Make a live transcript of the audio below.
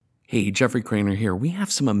Hey, Jeffrey Craner here. We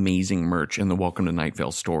have some amazing merch in the Welcome to Night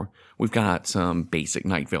Vale store. We've got some basic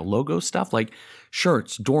Night Vale logo stuff like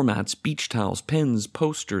shirts, doormats, beach towels, pins,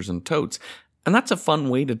 posters, and totes. And that's a fun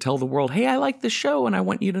way to tell the world, hey, I like this show and I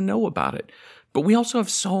want you to know about it. But we also have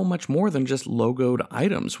so much more than just logoed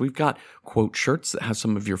items. We've got quote shirts that have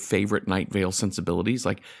some of your favorite Night Vale sensibilities,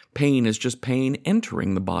 like pain is just pain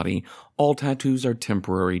entering the body, all tattoos are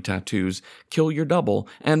temporary tattoos, kill your double,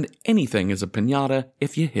 and anything is a piñata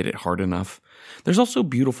if you hit it hard enough. There's also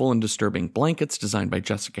beautiful and disturbing blankets designed by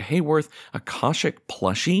Jessica Hayworth, Akashic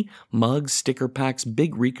plushie, mugs, sticker packs,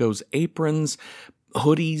 Big Rico's aprons,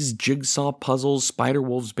 hoodies, jigsaw puzzles,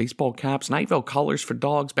 Spider-Wolves baseball caps, Night Vale collars for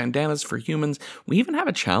dogs, bandanas for humans. We even have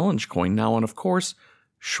a challenge coin now, and of course,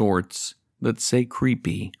 shorts that say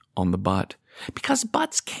creepy on the butt. Because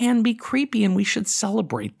butts can be creepy, and we should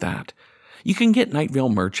celebrate that. You can get Night Vale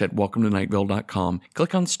merch at welcometonightvale.com.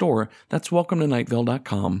 Click on store. That's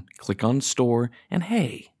welcometonightvale.com. Click on store, and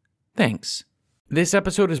hey, thanks. This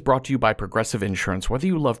episode is brought to you by Progressive Insurance. Whether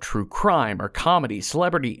you love true crime or comedy,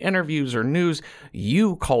 celebrity interviews or news,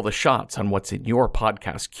 you call the shots on what's in your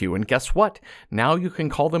podcast queue. And guess what? Now you can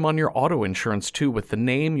call them on your auto insurance too with the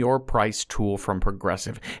Name Your Price tool from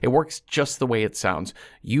Progressive. It works just the way it sounds.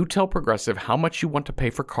 You tell Progressive how much you want to pay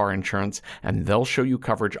for car insurance, and they'll show you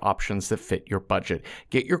coverage options that fit your budget.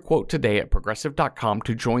 Get your quote today at Progressive.com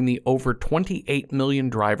to join the over 28 million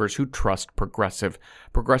drivers who trust Progressive.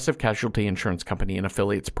 Progressive Casualty Insurance Company and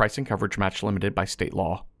affiliates. Price and coverage match limited by state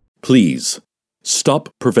law. Please, stop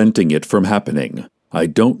preventing it from happening. I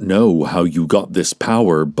don't know how you got this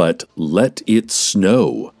power, but let it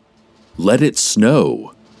snow. Let it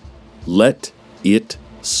snow. Let it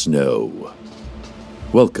snow.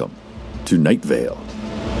 Welcome to Night Vale.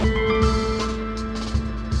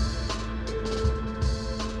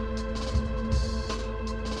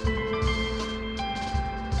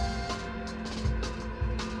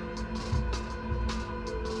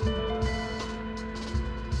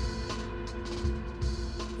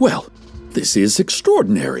 Well, this is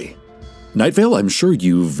extraordinary. Night Vale, I'm sure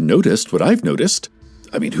you've noticed what I've noticed.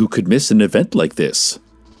 I mean, who could miss an event like this?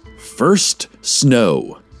 First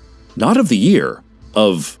snow. Not of the year,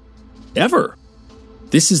 of ever.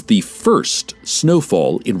 This is the first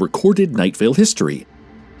snowfall in recorded Night Vale history.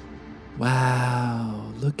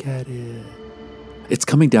 Wow, look at it. It's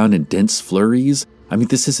coming down in dense flurries. I mean,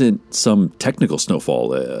 this isn't some technical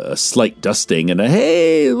snowfall, a slight dusting and a,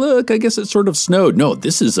 hey, look, I guess it sort of snowed. No,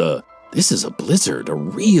 this is a blizzard, a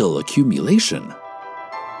real accumulation.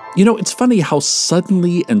 You know, it's funny how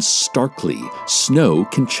suddenly and starkly snow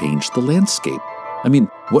can change the landscape. I mean,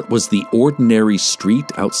 what was the ordinary street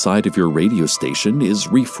outside of your radio station is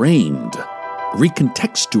reframed,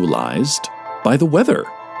 recontextualized by the weather.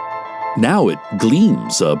 Now it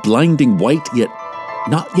gleams a blinding white, yet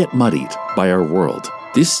not yet muddied by our world.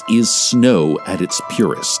 This is snow at its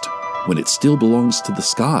purest, when it still belongs to the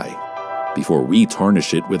sky, before we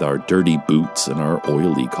tarnish it with our dirty boots and our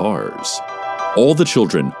oily cars. All the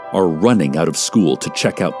children are running out of school to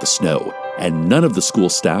check out the snow, and none of the school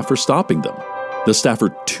staff are stopping them. The staff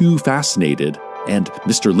are too fascinated, and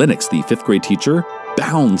Mr. Lennox, the 5th grade teacher,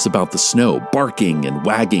 bounds about the snow, barking and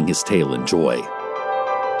wagging his tail in joy.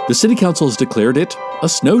 The city council has declared it a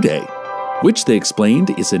snow day, which they explained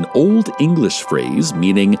is an Old English phrase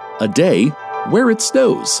meaning a day where it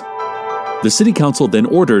snows. The city council then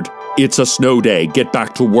ordered, "It's a snow day, get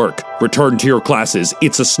back to work, return to your classes,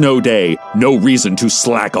 it's a snow day, no reason to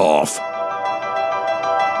slack off."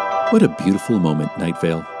 What a beautiful moment, Night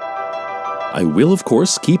Vale. I will, of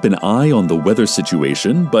course, keep an eye on the weather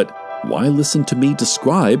situation, but why listen to me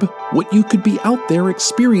describe what you could be out there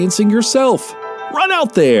experiencing yourself? Run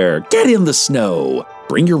out there, get in the snow.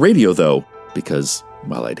 Bring your radio, though, because,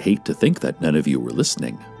 well, I'd hate to think that none of you were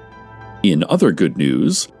listening. In other good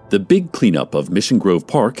news, the big cleanup of Mission Grove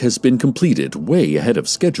Park has been completed way ahead of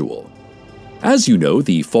schedule. As you know,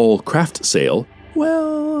 the fall craft sale,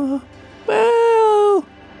 well,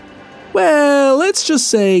 let's just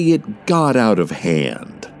say it got out of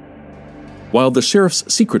hand. While the Sheriff's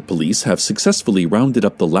Secret Police have successfully rounded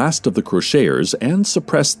up the last of the crocheters and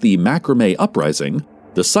suppressed the macrame uprising,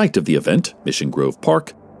 the site of the event, Mission Grove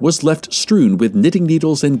Park, was left strewn with knitting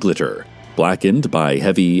needles and glitter, blackened by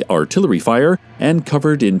heavy artillery fire and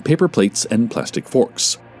covered in paper plates and plastic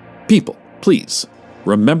forks. People, please,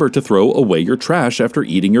 remember to throw away your trash after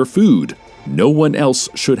eating your food. No one else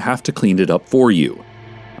should have to clean it up for you.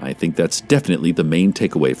 I think that's definitely the main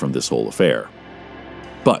takeaway from this whole affair.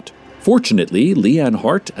 But fortunately, Leanne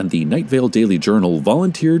Hart and the Night Vale Daily Journal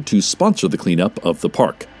volunteered to sponsor the cleanup of the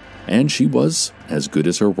park, and she was as good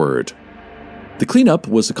as her word. The cleanup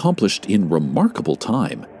was accomplished in remarkable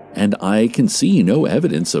time, and I can see no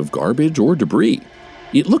evidence of garbage or debris.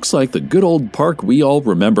 It looks like the good old park we all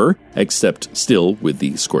remember, except still with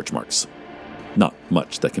the scorch marks. Not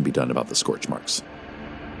much that can be done about the scorch marks.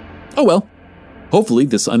 Oh well, hopefully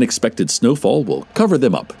this unexpected snowfall will cover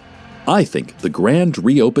them up. I think the grand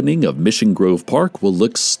reopening of Mission Grove Park will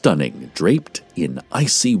look stunning, draped in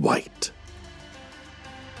icy white.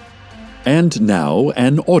 And now,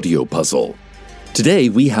 an audio puzzle. Today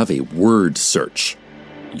we have a word search.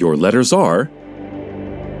 Your letters are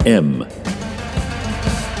M,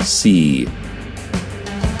 C,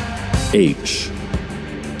 H,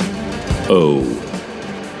 O,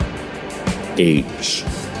 H,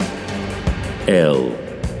 L,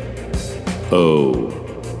 O,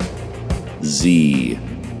 Z,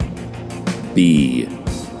 B,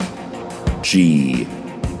 G,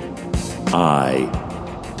 I,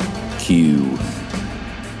 Q,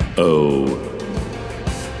 O,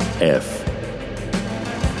 F,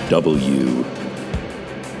 W,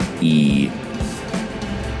 E,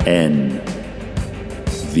 N,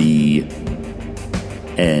 V,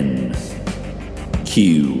 N,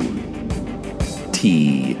 Q,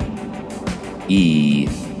 T, E,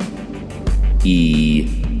 E,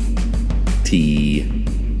 T,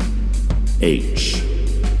 H.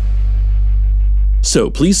 So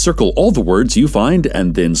please circle all the words you find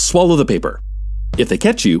and then swallow the paper. If they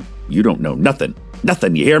catch you, you don't know nothing.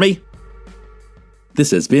 Nothing, you hear me?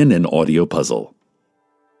 This has been an audio puzzle.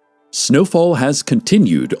 Snowfall has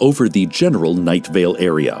continued over the general Night Vale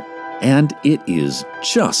area, and it is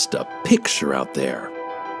just a picture out there.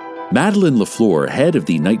 Madeline LaFleur, head of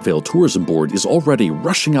the Night Vale Tourism Board, is already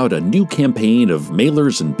rushing out a new campaign of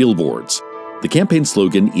mailers and billboards. The campaign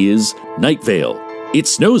slogan is Night Vale. It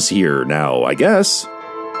snows here now, I guess.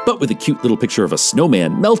 But with a cute little picture of a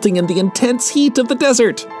snowman melting in the intense heat of the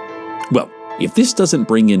desert. Well, if this doesn't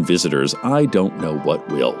bring in visitors, I don't know what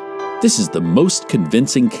will. This is the most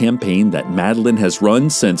convincing campaign that Madeline has run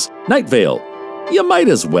since Night Vale. You might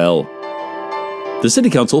as well. The City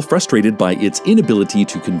Council, frustrated by its inability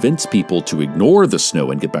to convince people to ignore the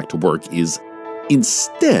snow and get back to work, is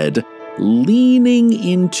instead leaning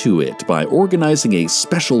into it by organizing a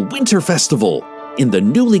special winter festival in the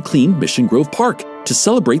newly cleaned Mission Grove Park to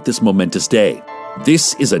celebrate this momentous day.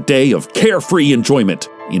 This is a day of carefree enjoyment,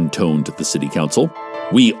 intoned the City Council.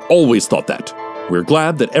 We always thought that. We're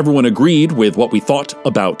glad that everyone agreed with what we thought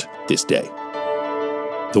about this day.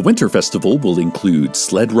 The Winter Festival will include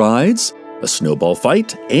sled rides, a snowball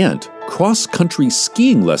fight, and cross-country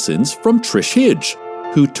skiing lessons from Trish Hidge,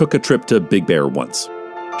 who took a trip to Big Bear once.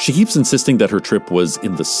 She keeps insisting that her trip was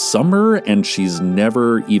in the summer and she's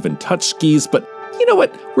never even touched skis, but you know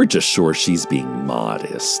what? We're just sure she's being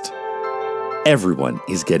modest. Everyone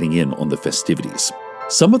is getting in on the festivities.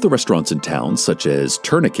 Some of the restaurants in town, such as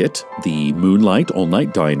Tourniquet, the Moonlight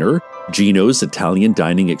All-Night Diner, Gino's Italian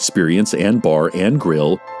Dining Experience and Bar and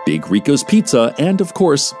Grill, Big Rico's Pizza, and of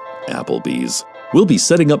course, Applebee's, will be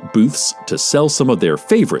setting up booths to sell some of their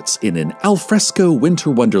favorites in an alfresco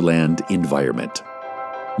winter wonderland environment.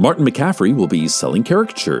 Martin McCaffrey will be selling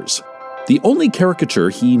caricatures. The only caricature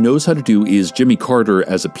he knows how to do is Jimmy Carter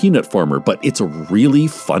as a peanut farmer, but it's a really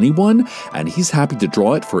funny one, and he's happy to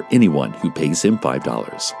draw it for anyone who pays him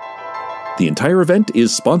 $5. The entire event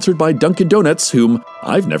is sponsored by Dunkin' Donuts, whom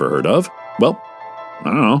I've never heard of. Well, I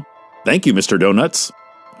don't know. Thank you, Mr. Donuts,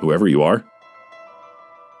 whoever you are.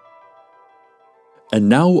 And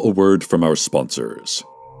now a word from our sponsors.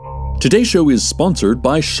 Today's show is sponsored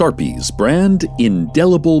by Sharpies brand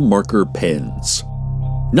indelible marker pens.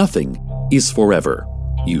 Nothing is forever,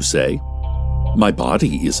 you say. My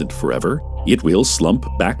body isn't forever. It will slump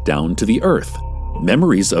back down to the earth.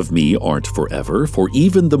 Memories of me aren't forever, for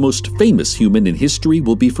even the most famous human in history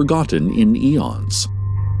will be forgotten in eons.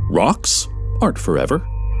 Rocks aren't forever.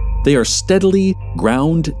 They are steadily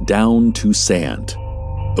ground down to sand.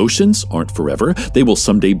 Oceans aren't forever. They will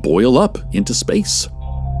someday boil up into space.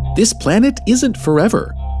 This planet isn't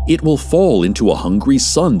forever. It will fall into a hungry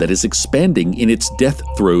sun that is expanding in its death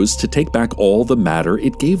throes to take back all the matter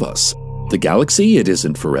it gave us. The galaxy, it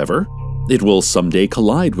isn't forever. It will someday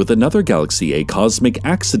collide with another galaxy, a cosmic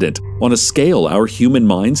accident on a scale our human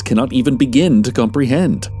minds cannot even begin to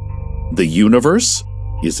comprehend. The universe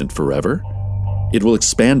isn't forever. It will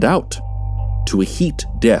expand out to a heat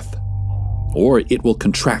death, or it will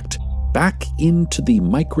contract back into the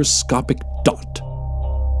microscopic dot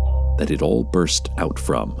that it all burst out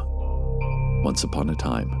from once upon a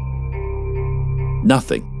time.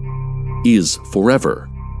 Nothing is forever,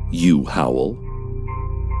 you howl.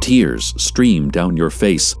 Tears stream down your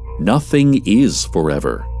face. Nothing is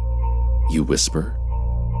forever, you whisper.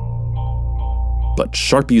 But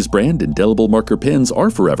Sharpie's brand indelible marker pens are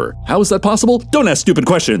forever. How is that possible? Don't ask stupid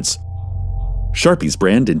questions! Sharpie's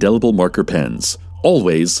brand indelible marker pens.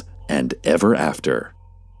 Always and ever after.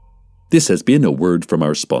 This has been a word from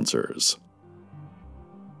our sponsors.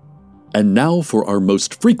 And now for our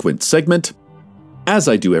most frequent segment. As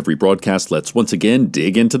I do every broadcast, let's once again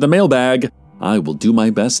dig into the mailbag. I will do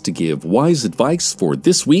my best to give wise advice for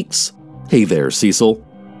this week's Hey There, Cecil.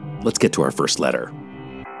 Let's get to our first letter.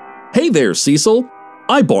 Hey there, Cecil.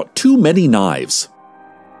 I bought too many knives.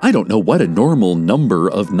 I don't know what a normal number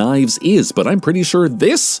of knives is, but I'm pretty sure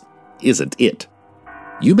this isn't it.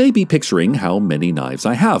 You may be picturing how many knives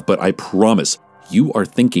I have, but I promise you are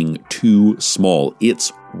thinking too small.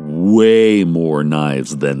 It's way more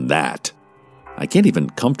knives than that. I can't even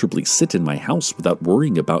comfortably sit in my house without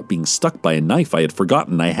worrying about being stuck by a knife I had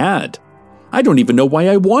forgotten I had. I don't even know why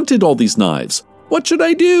I wanted all these knives. What should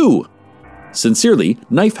I do? Sincerely,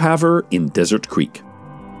 Knife Haver in Desert Creek.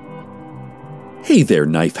 Hey there,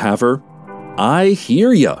 Knife Haver. I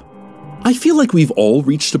hear ya. I feel like we've all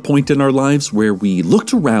reached a point in our lives where we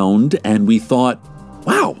looked around and we thought,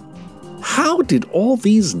 wow, how did all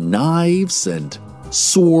these knives and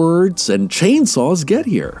swords and chainsaws get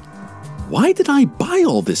here? Why did I buy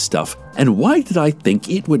all this stuff, and why did I think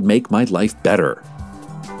it would make my life better?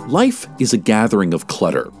 Life is a gathering of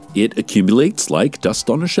clutter. It accumulates like dust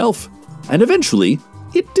on a shelf, and eventually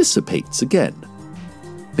it dissipates again.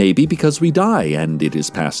 Maybe because we die and it is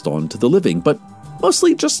passed on to the living, but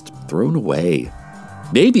mostly just thrown away.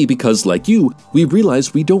 Maybe because, like you, we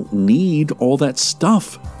realize we don't need all that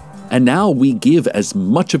stuff, and now we give as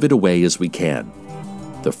much of it away as we can.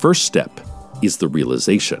 The first step is the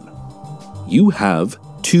realization. You have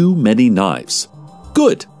too many knives.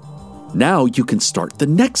 Good. Now you can start the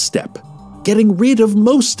next step, getting rid of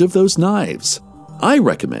most of those knives. I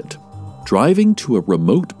recommend driving to a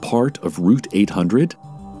remote part of Route 800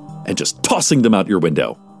 and just tossing them out your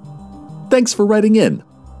window. Thanks for writing in.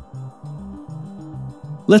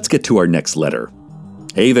 Let's get to our next letter.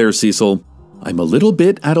 Hey there, Cecil. I'm a little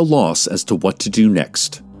bit at a loss as to what to do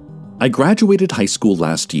next. I graduated high school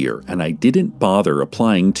last year, and I didn't bother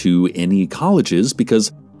applying to any colleges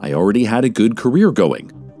because I already had a good career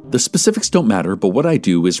going. The specifics don't matter, but what I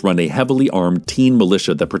do is run a heavily armed teen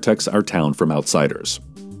militia that protects our town from outsiders.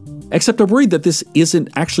 Except I'm worried that this isn't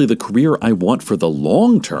actually the career I want for the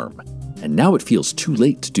long term, and now it feels too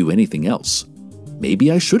late to do anything else.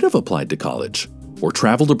 Maybe I should have applied to college, or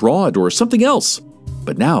traveled abroad, or something else.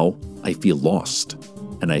 But now I feel lost,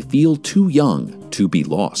 and I feel too young to be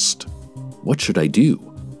lost. What should I do?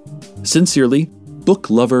 Sincerely, Book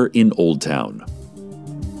Lover in Old Town.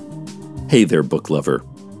 Hey there, book lover.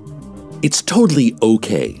 It's totally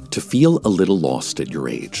okay to feel a little lost at your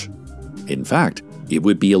age. In fact, it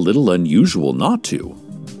would be a little unusual not to.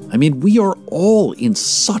 I mean, we are all in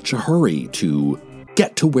such a hurry to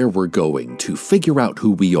get to where we're going, to figure out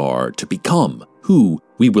who we are, to become who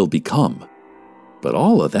we will become. But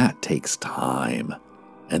all of that takes time,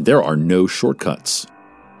 and there are no shortcuts.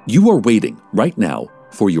 You are waiting right now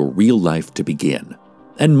for your real life to begin,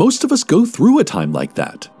 and most of us go through a time like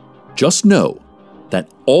that. Just know that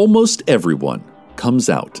almost everyone comes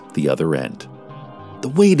out the other end. The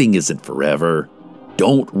waiting isn't forever.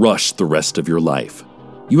 Don't rush the rest of your life.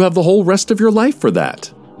 You have the whole rest of your life for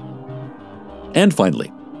that. And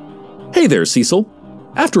finally, hey there, Cecil.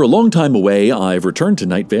 After a long time away, I've returned to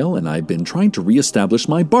Night Vale, and I've been trying to reestablish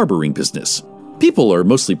my barbering business. People are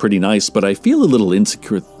mostly pretty nice, but I feel a little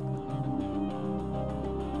insecure.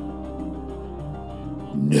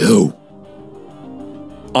 No.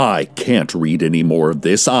 I can't read any more of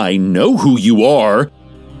this. I know who you are.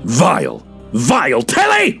 Vile, vile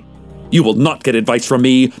Telly! You will not get advice from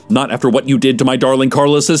me, not after what you did to my darling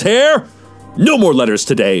Carlos's hair. No more letters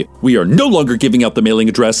today. We are no longer giving out the mailing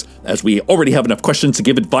address, as we already have enough questions to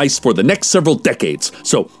give advice for the next several decades.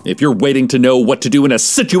 So if you're waiting to know what to do in a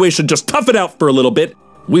situation, just tough it out for a little bit.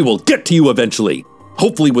 We will get to you eventually,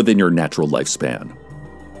 hopefully within your natural lifespan.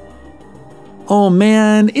 Oh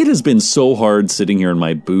man, it has been so hard sitting here in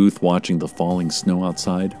my booth watching the falling snow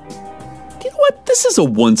outside. You know what? This is a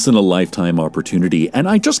once-in-a-lifetime opportunity, and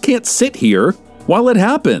I just can't sit here while it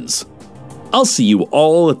happens. I'll see you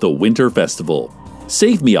all at the Winter Festival.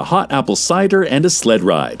 Save me a hot apple cider and a sled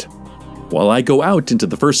ride. While I go out into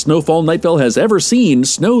the first snowfall Night Vale has ever seen,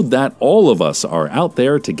 know that all of us are out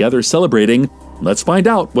there together celebrating. Let's find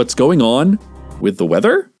out what's going on with the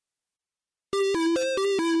weather.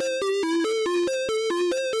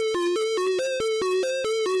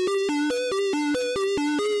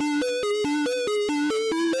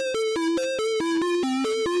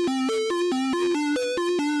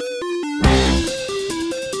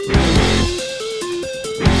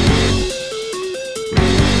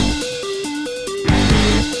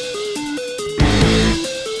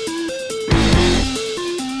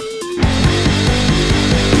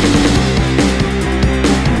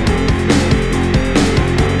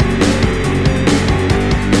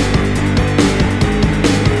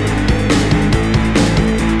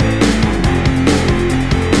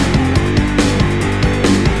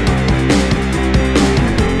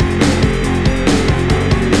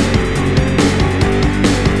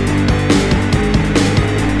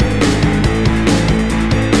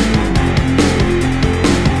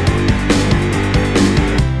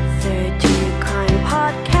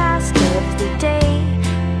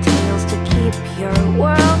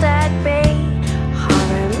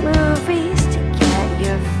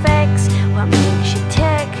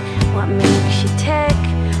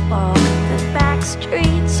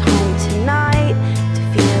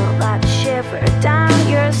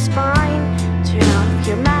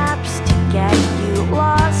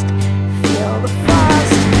 the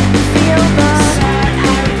frost, feel the sad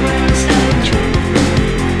heartbreaks I dream.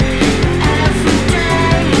 Every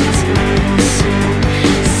day is medicine,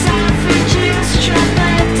 savages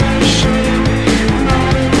trepidation,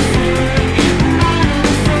 modern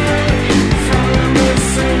fear, follow the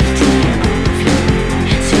safety of you.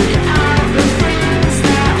 Take out the things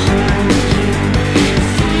that hold you.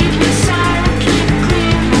 Feed your soul, keep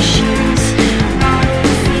clean your shoes.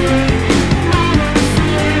 Modern fear.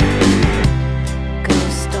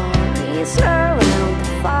 Ghost stories around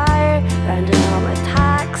the fire, random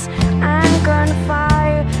attacks and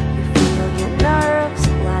gunfire. You feel your nerves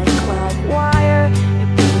like live wire. It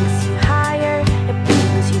brings you higher, it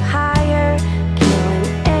brings you higher. Killing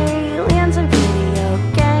aliens in video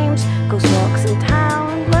games. Ghost walks in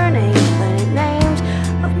town, learning planet names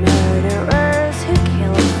of murderers who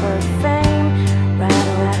kill for fame.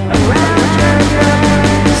 Rattle around your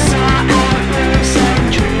brain. Saw hours I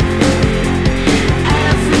dream.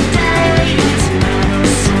 Every day is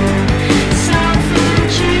medicine.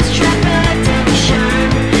 Savages trepidation.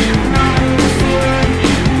 Modern fear.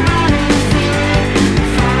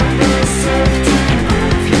 For the safety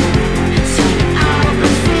of you. Seek out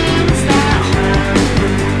the things that hold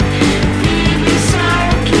you. Feed your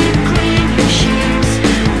soul, keep clean your shoes.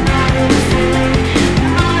 Modern fear.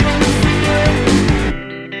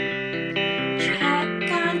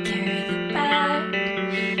 Shotgun, carry the bag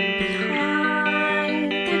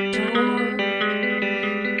behind the door.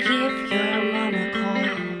 Give your mom a call.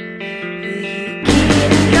 Will you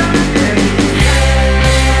keep your dirty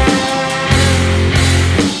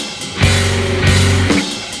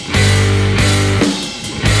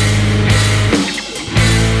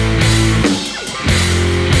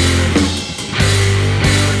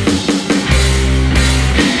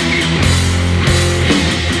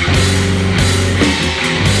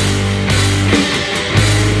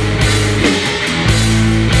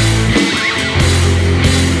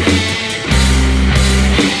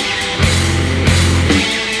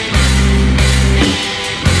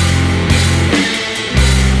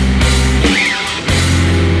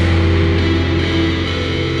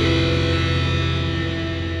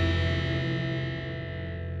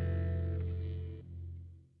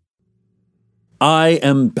I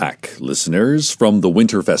am back, listeners, from the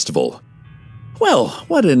Winter Festival. Well,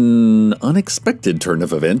 what an unexpected turn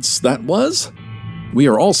of events that was. We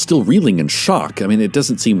are all still reeling in shock. I mean, it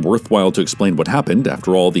doesn't seem worthwhile to explain what happened.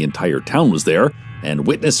 After all, the entire town was there and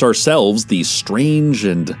witnessed ourselves these strange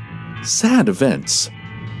and sad events.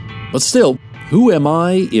 But still, who am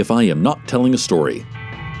I if I am not telling a story?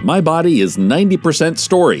 My body is 90%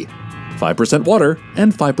 story, 5% water,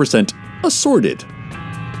 and 5% assorted.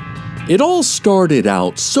 It all started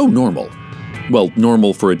out so normal. Well,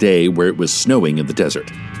 normal for a day where it was snowing in the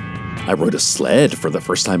desert. I rode a sled for the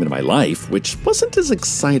first time in my life, which wasn't as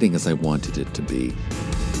exciting as I wanted it to be.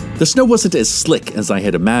 The snow wasn't as slick as I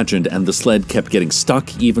had imagined, and the sled kept getting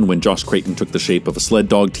stuck even when Josh Creighton took the shape of a sled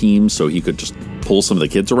dog team so he could just pull some of the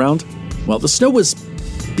kids around. Well, the snow was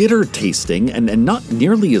bitter tasting and not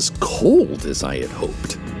nearly as cold as I had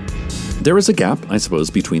hoped. There is a gap, I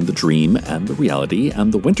suppose, between the dream and the reality,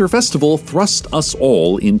 and the Winter Festival thrust us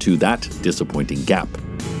all into that disappointing gap.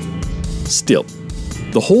 Still,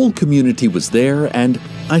 the whole community was there, and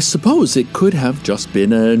I suppose it could have just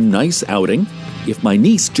been a nice outing if my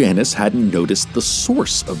niece Janice hadn't noticed the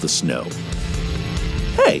source of the snow.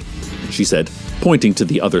 "Hey," she said, pointing to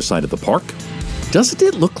the other side of the park, "doesn't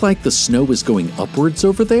it look like the snow is going upwards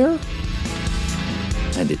over there?"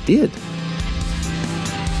 And it did.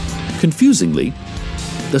 Confusingly,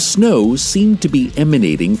 the snow seemed to be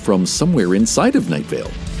emanating from somewhere inside of Night Vale,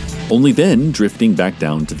 only then drifting back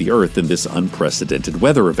down to the earth in this unprecedented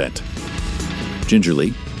weather event.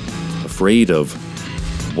 Gingerly, afraid of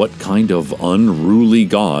what kind of unruly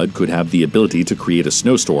god could have the ability to create a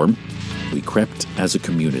snowstorm, we crept as a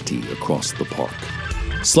community across the park,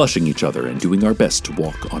 slushing each other and doing our best to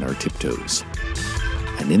walk on our tiptoes.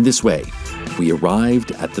 And in this way, we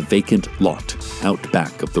arrived at the vacant lot out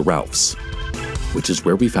back of the Ralphs, which is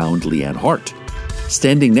where we found Leanne Hart,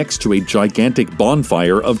 standing next to a gigantic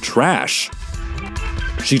bonfire of trash.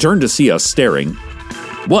 She turned to see us staring.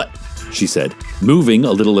 "What?" she said, moving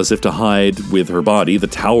a little as if to hide with her body the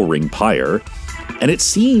towering pyre. And it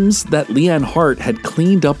seems that Leanne Hart had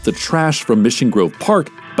cleaned up the trash from Mission Grove Park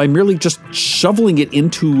by merely just shoveling it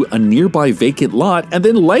into a nearby vacant lot and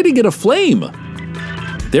then lighting it aflame.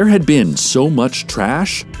 There had been so much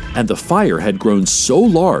trash, and the fire had grown so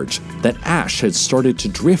large that ash had started to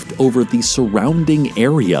drift over the surrounding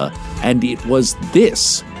area, and it was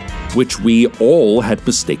this which we all had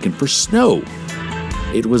mistaken for snow.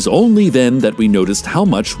 It was only then that we noticed how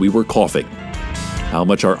much we were coughing, how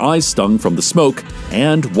much our eyes stung from the smoke,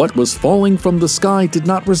 and what was falling from the sky did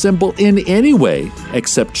not resemble in any way,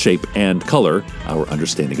 except shape and color, our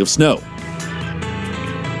understanding of snow.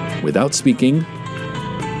 Without speaking,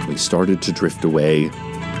 we started to drift away,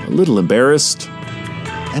 a little embarrassed,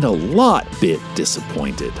 and a bit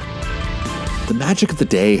disappointed. The magic of the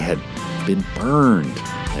day had been burned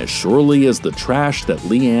as surely as the trash that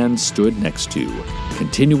Leanne stood next to,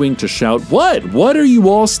 continuing to shout, "What? What are you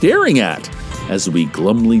all staring at?" as we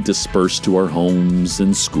glumly dispersed to our homes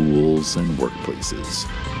and schools and workplaces.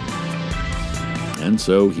 And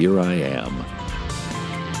so here I am.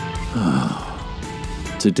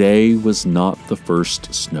 Today was not the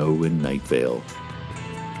first snow in Night Vale.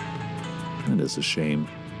 That is a shame.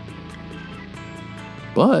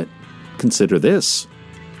 But consider this.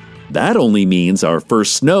 That only means our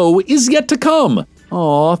first snow is yet to come.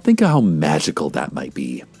 Aw, think of how magical that might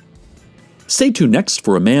be. Stay tuned next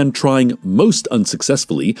for a man trying most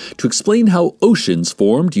unsuccessfully to explain how oceans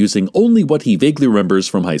formed using only what he vaguely remembers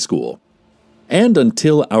from high school. And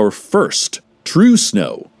until our first true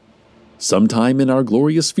snow, sometime in our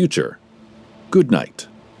glorious future, good night,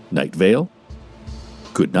 Night Vale.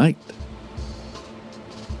 Good night.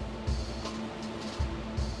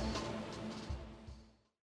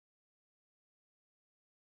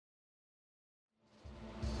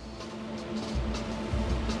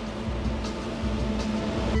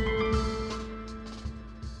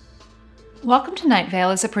 Welcome to Night Vale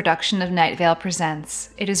is a production of Night Vale Presents.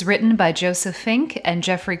 It is written by Joseph Fink and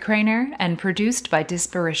Jeffrey Craner and produced by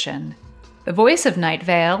Disparition. The voice of Night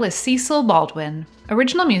Vale is Cecil Baldwin.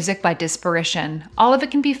 Original music by Disparition. All of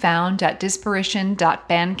it can be found at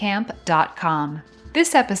disparition.bandcamp.com.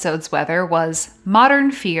 This episode's weather was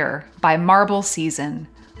Modern Fear by Marble Season.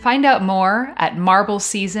 Find out more at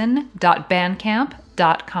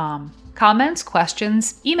marbleseason.bandcamp.com. Comments,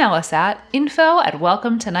 questions, email us at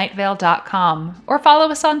info@welcometonightvale.com or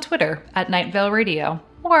follow us on Twitter at Night Vale Radio.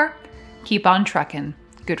 Or keep on truckin'.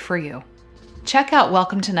 Good for you. Check out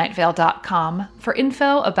welcometonightvale.com for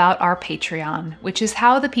info about our Patreon, which is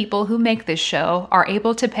how the people who make this show are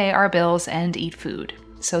able to pay our bills and eat food.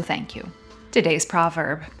 So thank you. Today's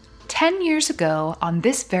proverb. 10 years ago, on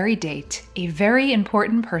this very date, a very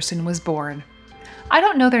important person was born. I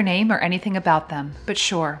don't know their name or anything about them, but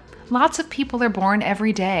sure, lots of people are born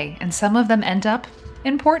every day, and some of them end up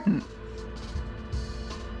important.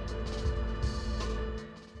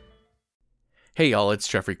 Hey y'all, it's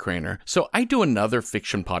Jeffrey Craner. So I do another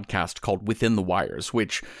fiction podcast called Within the Wires,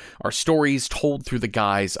 which are stories told through the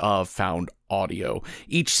guise of found audio.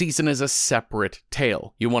 Each season is a separate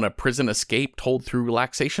tale. You want a prison escape told through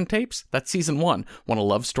relaxation tapes? That's season 1. Want a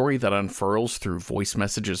love story that unfurls through voice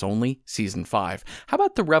messages only? Season 5. How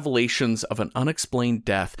about the revelations of an unexplained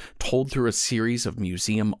death told through a series of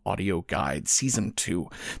museum audio guides? Season 2.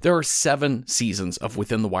 There are 7 seasons of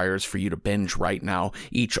Within the Wires for you to binge right now,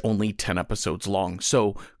 each only 10 episodes long.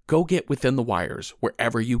 So go get Within the Wires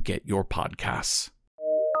wherever you get your podcasts.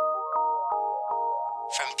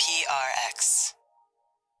 From PRX.